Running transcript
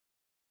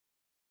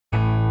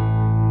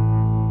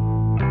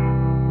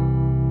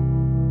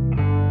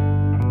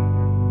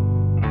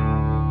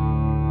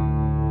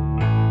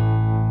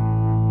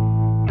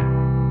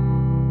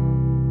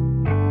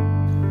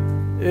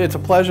It's a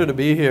pleasure to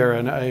be here,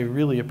 and I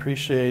really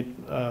appreciate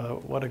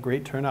what a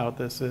great turnout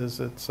this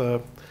is.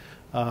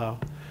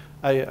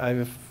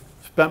 I've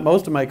spent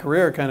most of my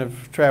career kind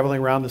of traveling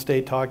around the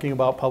state talking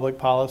about public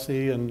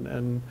policy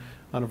and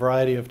on a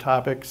variety of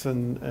topics,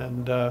 and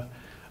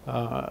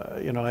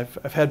you know,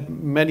 I've had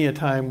many a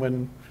time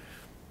when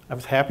I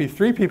was happy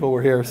 3 people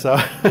were here, so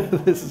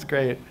this is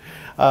great.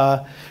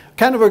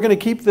 Kind of we're going to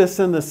keep this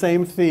in the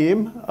same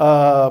theme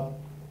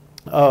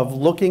of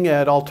looking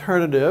at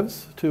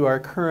alternatives to our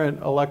current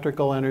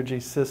electrical energy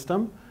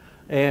system,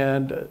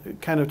 and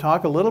kind of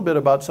talk a little bit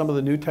about some of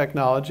the new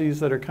technologies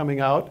that are coming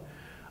out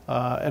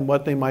and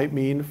what they might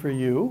mean for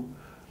you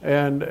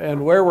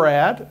and where we're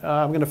at.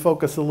 I'm going to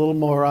focus a little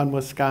more on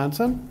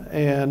Wisconsin,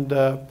 and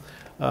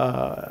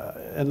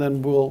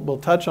then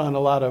we'll touch on a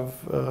lot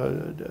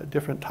of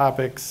different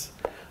topics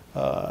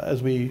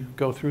as we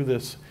go through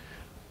this.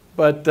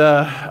 But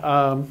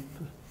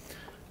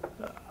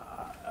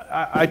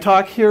I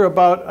talk here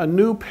about a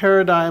new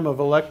paradigm of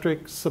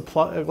electricity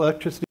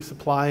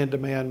supply and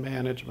demand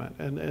management,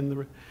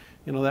 and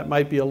you know, that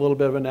might be a little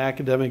bit of an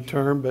academic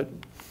term, but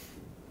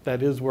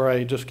that is where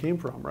I just came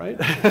from, right?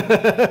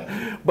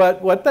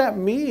 But what that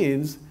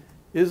means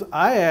is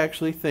I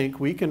actually think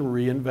we can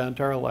reinvent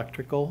our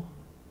electrical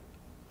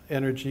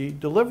energy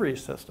delivery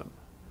system.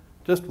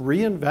 Just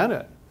reinvent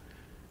it.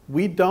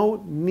 We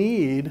don't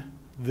need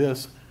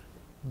this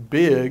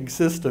big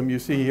system you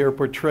see here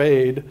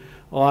portrayed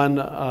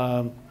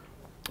on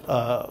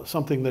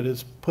something that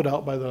is put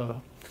out by the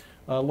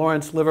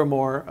Lawrence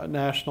Livermore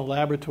National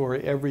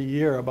Laboratory every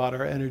year about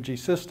our energy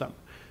system.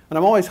 And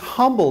I'm always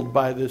humbled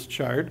by this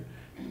chart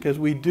because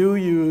we do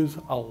use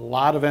a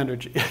lot of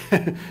energy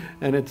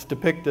and it's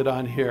depicted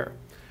on here.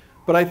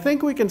 But I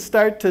think we can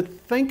start to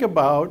think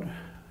about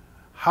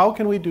how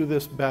can we do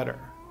this better?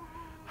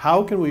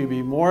 How can we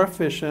be more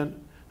efficient?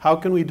 How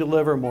can we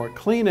deliver more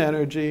clean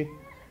energy?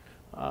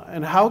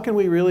 And how can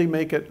we really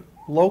make it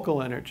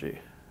local energy?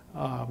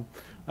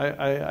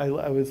 I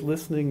was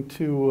listening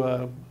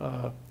to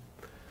a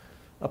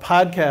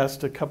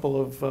podcast a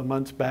couple of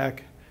months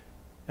back,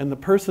 and the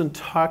person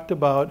talked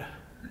about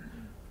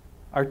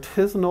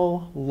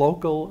artisanal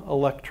local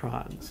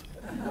electrons.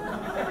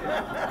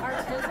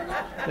 Artisanal?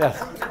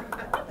 Yes.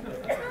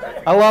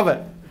 I love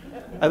it.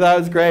 I thought it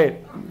was great.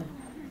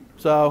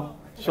 So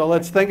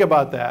let's think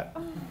about that.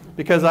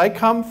 Because I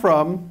come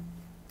from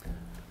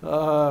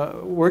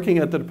working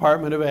at the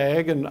Department of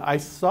Ag, and I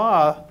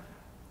saw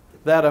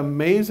that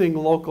amazing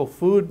local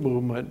food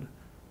movement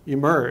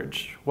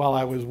emerge while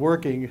I was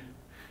working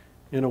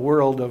in a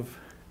world of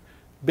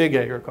big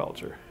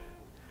agriculture.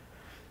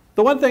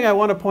 The one thing I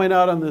want to point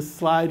out on this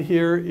slide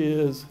here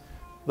is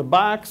the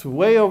box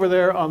way over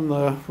there on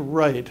the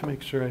right.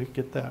 Make sure I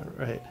get that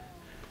right.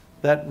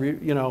 That,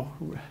 you know,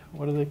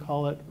 what do they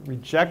call it?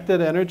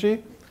 Rejected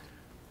energy.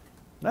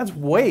 That's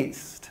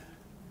waste.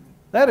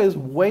 That is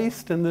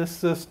waste in this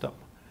system.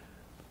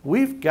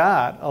 We've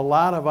got a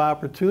lot of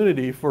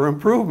opportunity for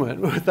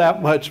improvement with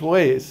that much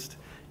waste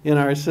in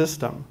our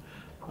system.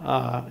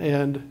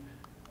 And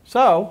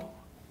so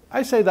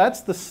I say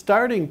that's the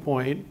starting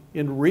point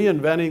in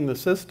reinventing the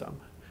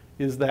system,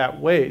 is that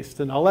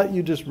waste. And I'll let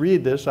you just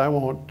read this. I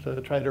won't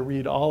try to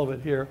read all of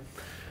it here.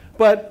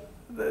 But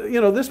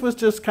you know, this was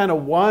just kind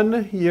of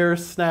 1 year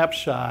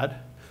snapshot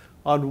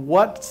on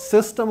what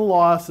system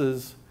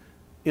losses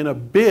in a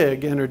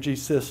big energy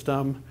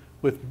system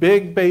with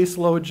big base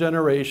load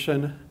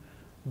generation,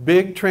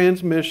 big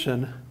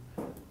transmission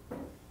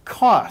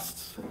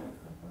costs.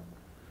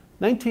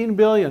 $19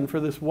 billion for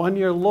this 1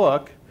 year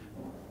look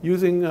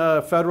using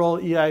federal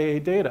EIA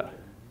data.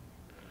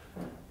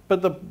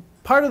 But the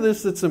part of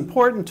this that's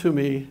important to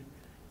me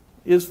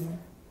is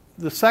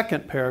the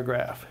second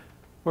paragraph,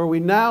 where we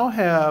now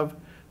have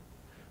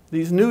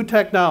these new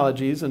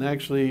technologies, and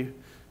actually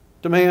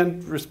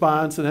demand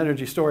response and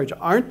energy storage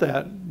aren't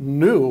that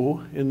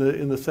new in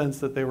the sense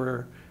that they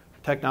were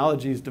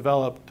technologies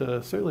developed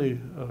certainly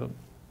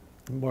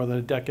more than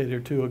a decade or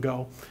 2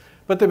 ago.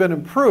 But they've been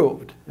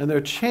improved, and they're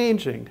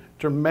changing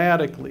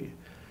dramatically.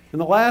 In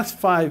the last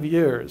 5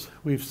 years,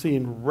 we've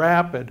seen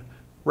rapid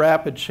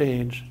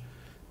change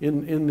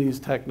in these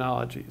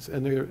technologies.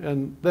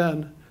 And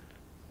then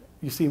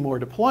you see more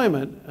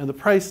deployment, and the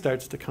price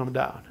starts to come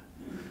down.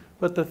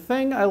 But the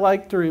thing I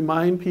like to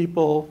remind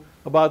people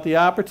about the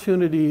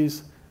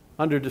opportunities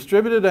under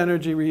distributed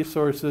energy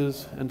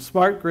resources and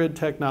smart grid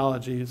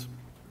technologies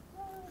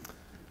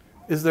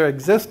is they're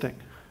existing.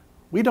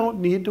 We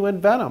don't need to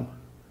invent them.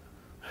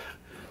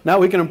 Now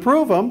we can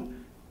improve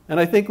them, and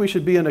I think we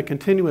should be in a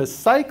continuous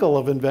cycle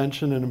of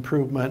invention and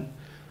improvement,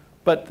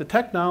 but the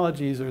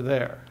technologies are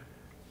there.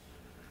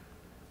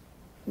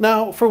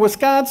 Now for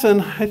Wisconsin,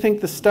 I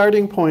think the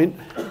starting point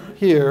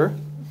here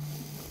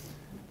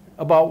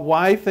about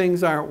why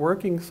things aren't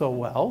working so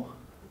well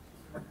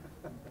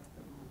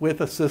with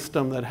a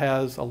system that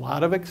has a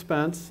lot of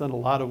expense and a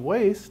lot of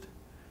waste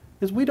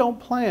is we don't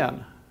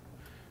plan.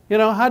 You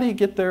know, how do you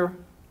get there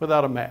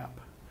without a map?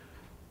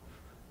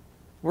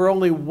 We're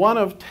only one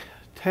of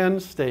 10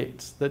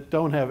 states that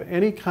don't have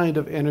any kind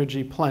of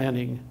energy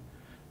planning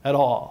at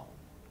all.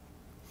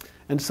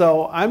 And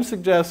so I'm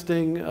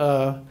suggesting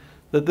that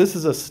this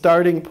is a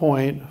starting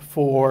point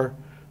for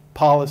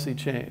policy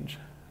change,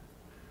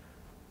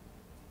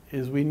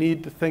 is we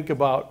need to think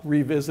about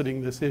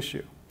revisiting this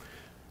issue.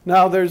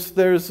 Now there's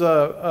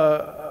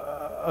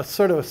a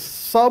sort of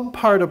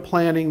sub-part of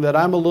planning that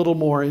I'm a little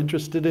more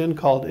interested in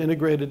called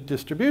integrated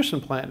distribution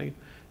planning.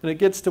 And it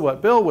gets to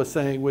what Bill was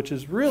saying, which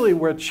is really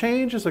where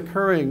change is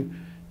occurring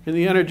in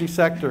the energy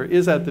sector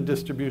is at the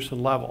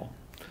distribution level.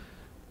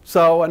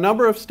 So a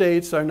number of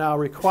states are now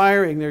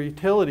requiring their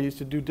utilities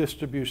to do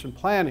distribution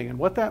planning. And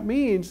what that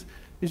means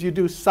is you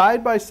do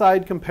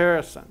side-by-side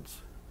comparisons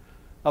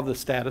of the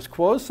status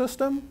quo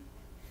system.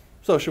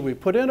 So should we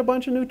put in a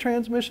bunch of new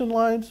transmission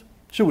lines?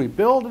 Should we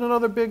build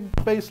another big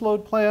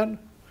baseload plant?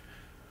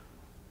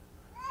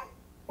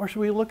 Or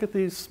should we look at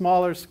these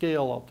smaller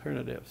scale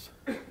alternatives?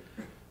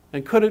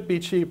 And could it be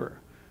cheaper?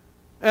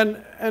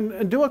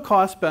 And do a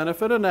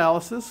cost-benefit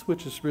analysis,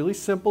 which is really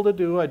simple to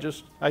do.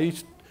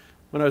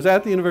 When I was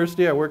at the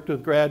university, I worked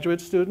with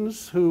graduate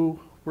students who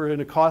were in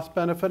a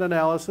cost-benefit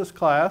analysis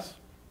class.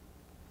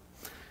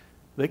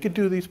 They could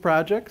do these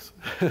projects,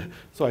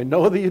 so I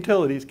know the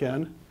utilities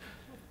can.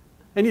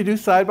 And you do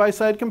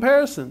side-by-side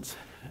comparisons.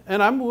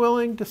 And I'm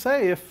willing to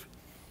say if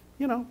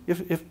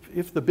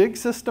the big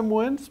system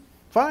wins,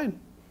 fine,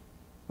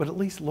 but at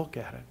least look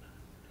at it.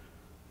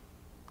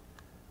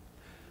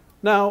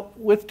 Now,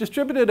 with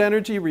distributed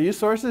energy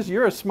resources,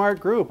 you're a smart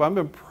group. I'm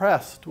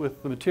impressed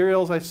with the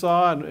materials I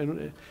saw,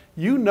 and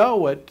you know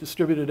what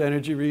distributed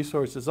energy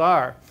resources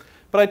are.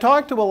 But I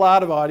talked to a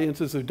lot of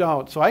audiences who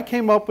don't, so I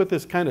came up with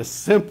this kind of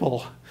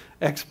simple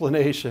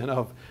explanation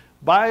of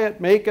buy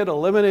it, make it,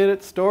 eliminate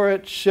it, store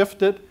it,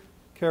 shift it.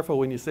 Careful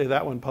when you say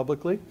that one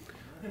publicly.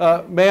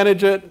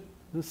 Manage it,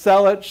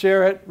 sell it,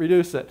 share it,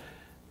 reduce it.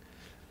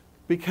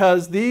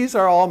 Because these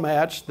are all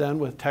matched then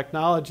with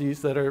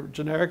technologies that are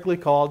generically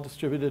called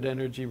distributed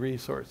energy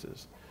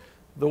resources.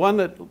 The one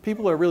that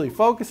people are really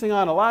focusing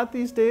on a lot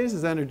these days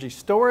is energy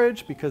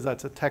storage, because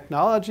that's a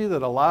technology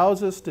that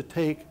allows us to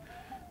take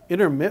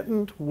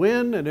intermittent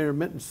wind and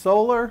intermittent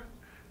solar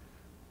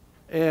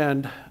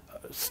and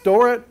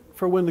store it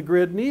for when the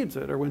grid needs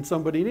it or when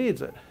somebody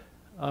needs it.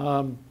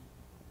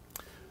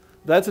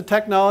 That's a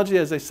technology,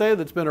 as I say,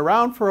 that's been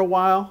around for a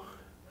while,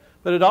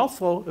 but it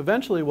also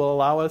eventually will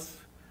allow us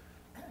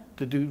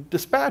to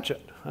dispatch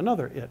it,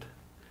 another it.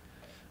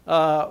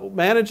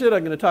 Manage it,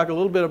 I'm going to talk a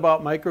little bit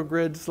about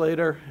microgrids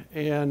later,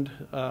 and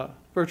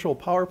virtual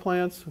power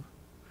plants. I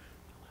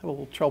have a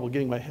little trouble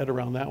getting my head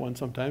around that one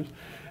sometimes.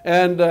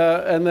 And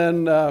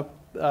then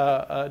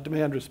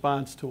demand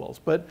response tools.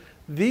 But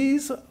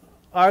these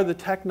are the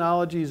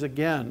technologies,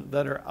 again,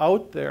 that are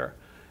out there.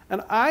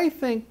 And I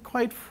think,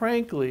 quite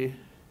frankly,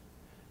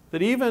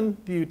 that even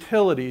the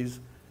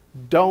utilities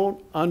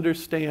don't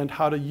understand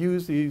how to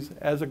use these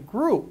as a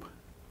group.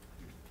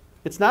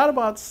 It's not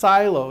about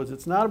silos.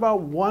 It's not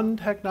about one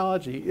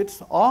technology.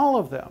 It's all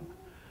of them.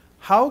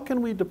 How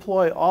can we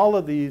deploy all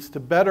of these to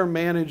better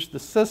manage the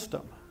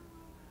system?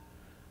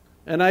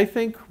 And I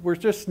think we're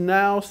just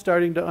now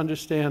starting to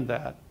understand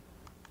that.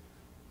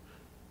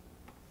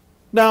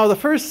 Now, the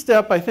first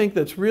step I think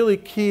that's really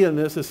key in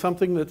this is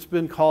something that's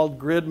been called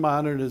grid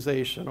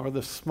modernization, or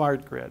the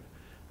smart grid.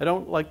 I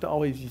don't like to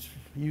always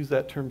use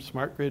that term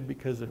smart grid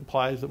because it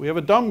implies that we have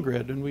a dumb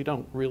grid, and we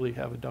don't really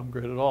have a dumb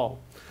grid at all.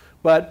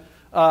 But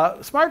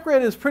smart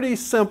grid is pretty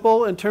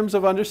simple in terms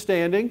of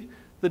understanding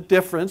the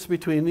difference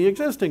between the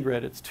existing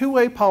grid. It's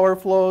two-way power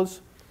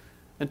flows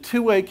and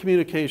two-way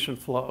communication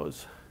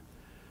flows.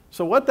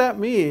 So what that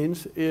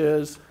means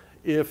is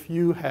if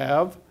you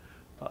have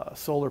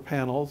solar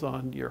panels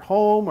on your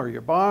home or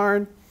your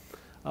barn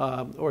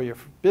or your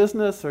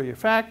business or your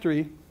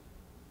factory,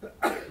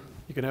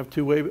 you can have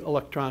two-way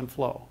electron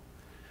flow.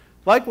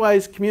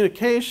 Likewise,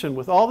 communication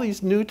with all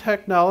these new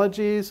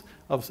technologies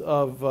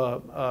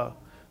of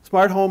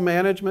smart home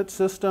management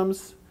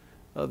systems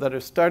that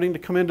are starting to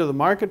come into the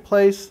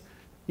marketplace,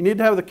 you need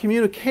to have the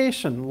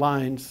communication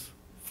lines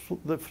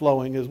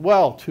flowing as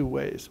well, two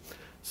ways,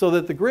 so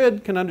that the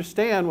grid can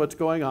understand what's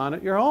going on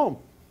at your home.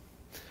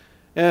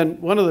 And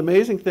one of the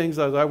amazing things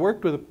is I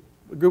worked with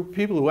a group of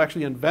people who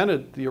actually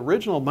invented the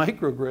original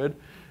microgrid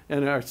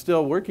and are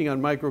still working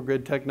on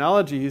microgrid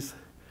technologies.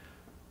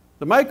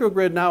 The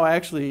microgrid now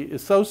actually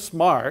is so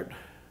smart,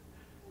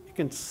 it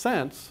can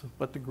sense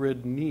what the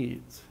grid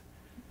needs.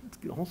 It's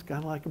almost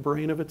kind of like a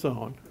brain of its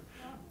own.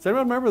 Does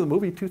anyone remember the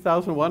movie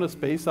 2001: A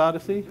Space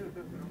Odyssey?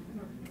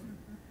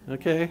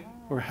 Okay,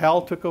 where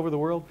Hal took over the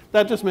world?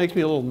 That just makes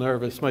me a little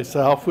nervous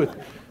myself with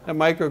a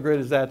microgrid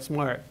is that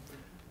smart.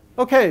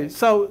 Okay,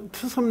 so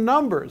to some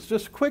numbers,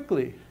 just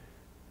quickly.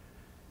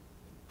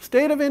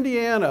 State of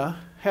Indiana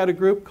had a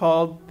group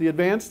called the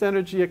Advanced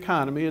Energy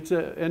Economy, it's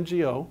an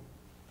NGO,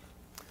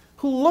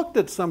 who looked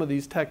at some of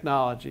these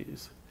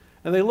technologies.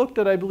 And they looked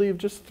at, I believe,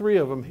 just 3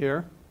 of them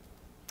here,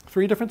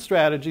 3 different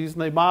strategies,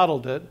 and they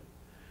modeled it.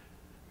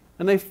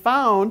 And they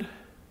found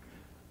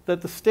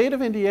that the state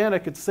of Indiana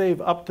could save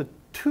up to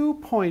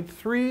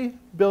 $2.3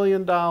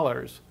 billion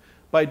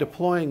by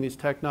deploying these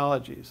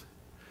technologies.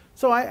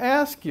 So I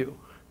ask you,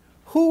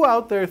 Who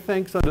out there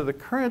thinks under the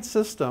current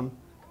system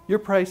your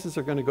prices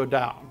are going to go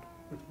down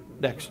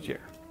next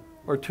year,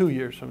 or 2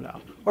 years from now,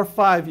 or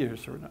 5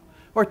 years from now,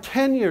 or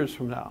 10 years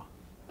from now?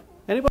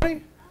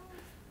 Anybody?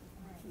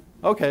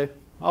 Okay,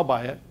 I'll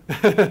buy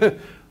it.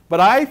 But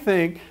I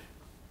think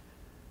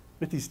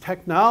with these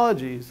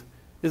technologies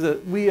is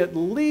that we at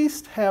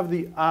least have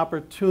the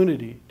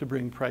opportunity to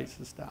bring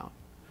prices down.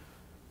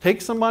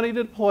 Take some money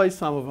to deploy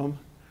some of them,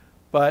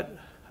 but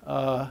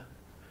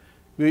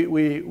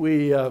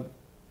we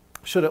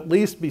should at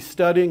least be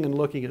studying and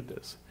looking at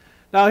this.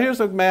 Now here's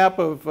a map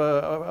of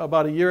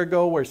about a year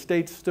ago where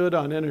states stood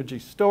on energy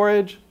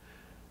storage.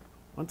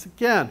 Once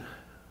again,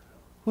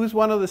 who's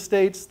one of the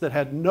states that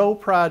had no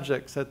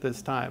projects at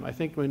this time? I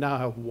think we now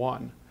have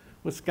one,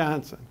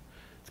 Wisconsin.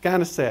 It's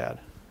kind of sad.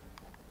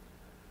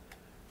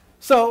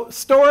 So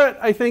store it,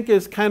 I think,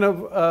 is kind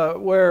of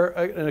where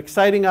an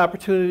exciting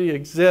opportunity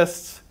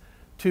exists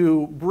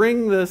to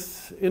bring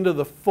this into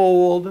the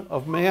fold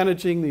of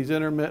managing these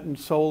intermittent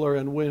solar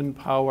and wind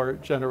power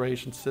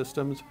generation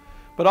systems.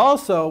 But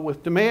also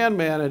with demand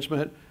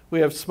management, we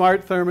have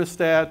smart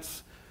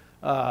thermostats,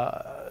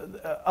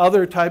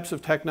 other types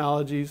of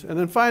technologies, and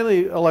then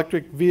finally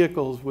electric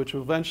vehicles, which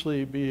will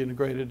eventually be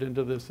integrated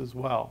into this as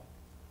well.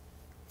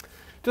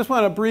 Just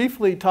want to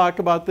briefly talk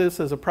about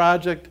this as a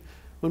project.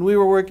 When we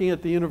were working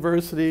at the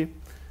university,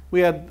 we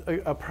had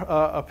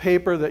a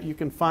paper that you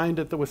can find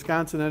at the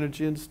Wisconsin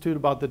Energy Institute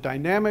about the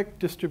dynamic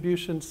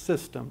distribution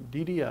system,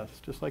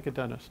 DDS, just like a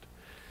dentist.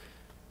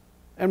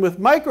 And with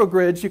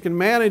microgrids, you can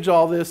manage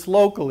all this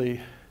locally,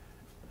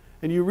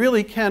 and you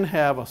really can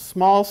have a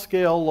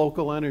small-scale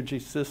local energy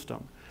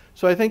system.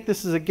 So I think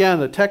this is,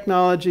 again, a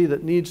technology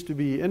that needs to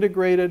be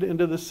integrated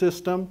into the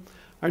system.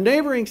 Our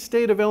neighboring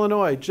state of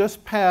Illinois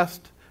just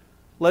passed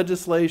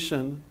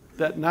legislation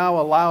that now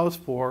allows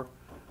for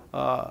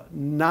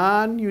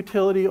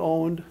non-utility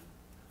owned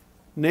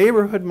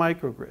neighborhood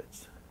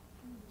microgrids.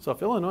 So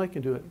if Illinois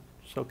can do it,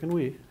 so can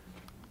we.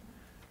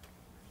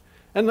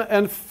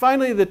 And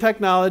finally, the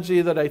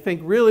technology that I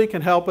think really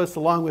can help us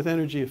along with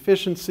energy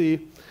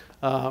efficiency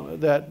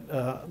that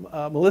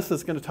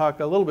Melissa's going to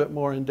talk a little bit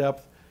more in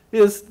depth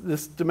is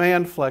this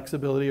demand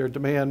flexibility or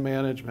demand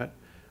management,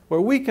 where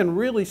we can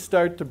really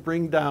start to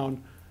bring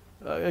down,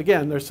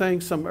 again, they're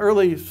saying some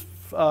early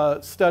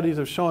studies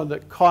have shown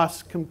that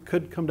costs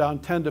could come down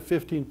 10 to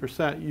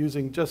 15%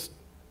 using just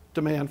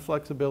demand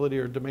flexibility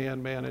or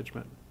demand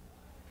management.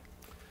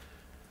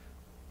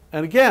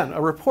 And again,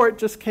 a report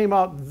just came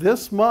out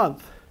this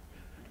month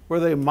where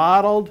they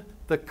modeled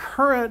the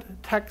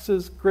current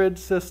Texas grid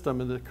system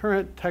and the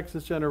current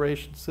Texas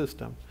generation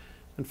system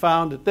and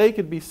found that they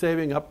could be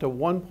saving up to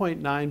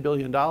 $1.9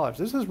 billion.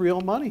 This is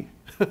real money.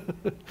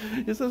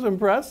 This is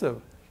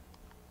impressive.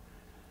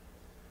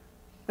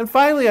 And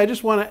finally, I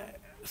just want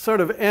to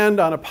sort of end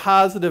on a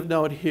positive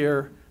note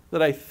here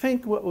that I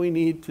think what we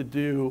need to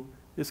do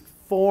is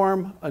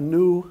form a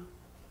new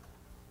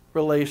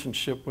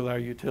relationship with our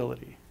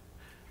utility.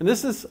 And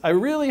this is, I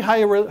really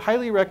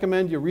highly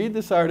recommend you read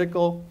this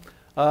article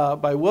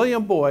by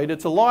William Boyd.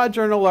 It's a law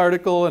journal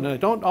article, and I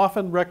don't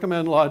often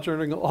recommend law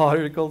journal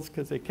articles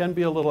because they can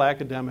be a little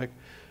academic,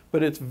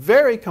 but it's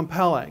very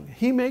compelling.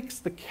 He makes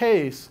the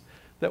case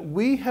that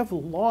we have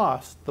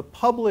lost the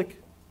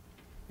public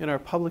in our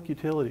public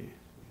utility.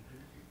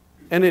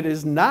 And it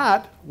is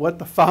not what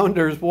the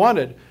founders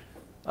wanted.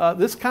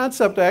 This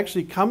concept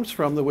actually comes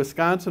from the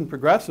Wisconsin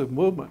progressive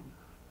movement.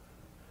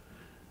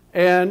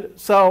 And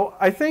so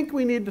I think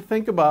we need to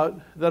think about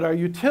that our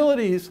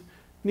utilities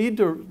need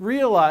to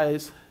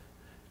realize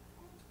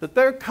that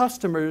their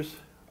customers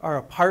are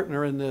a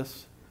partner in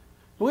this.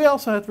 We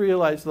also have to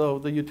realize, though,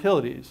 the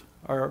utilities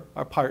are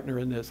a partner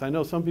in this. I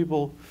know some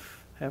people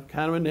have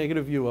kind of a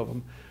negative view of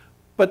them.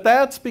 But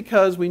that's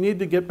because we need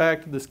to get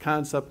back to this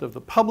concept of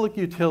the public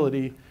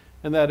utility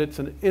and that it's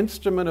an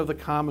instrument of the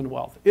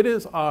Commonwealth. It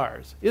is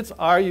ours. It's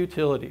our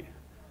utility.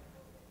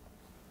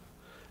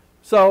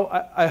 So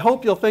I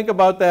hope you'll think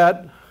about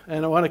that,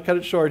 and I want to cut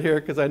it short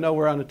here because I know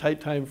we're on a tight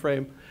time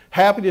frame.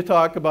 Happy to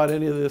talk about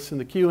any of this in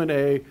the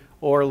Q&A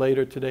or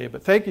later today,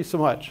 but thank you so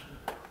much.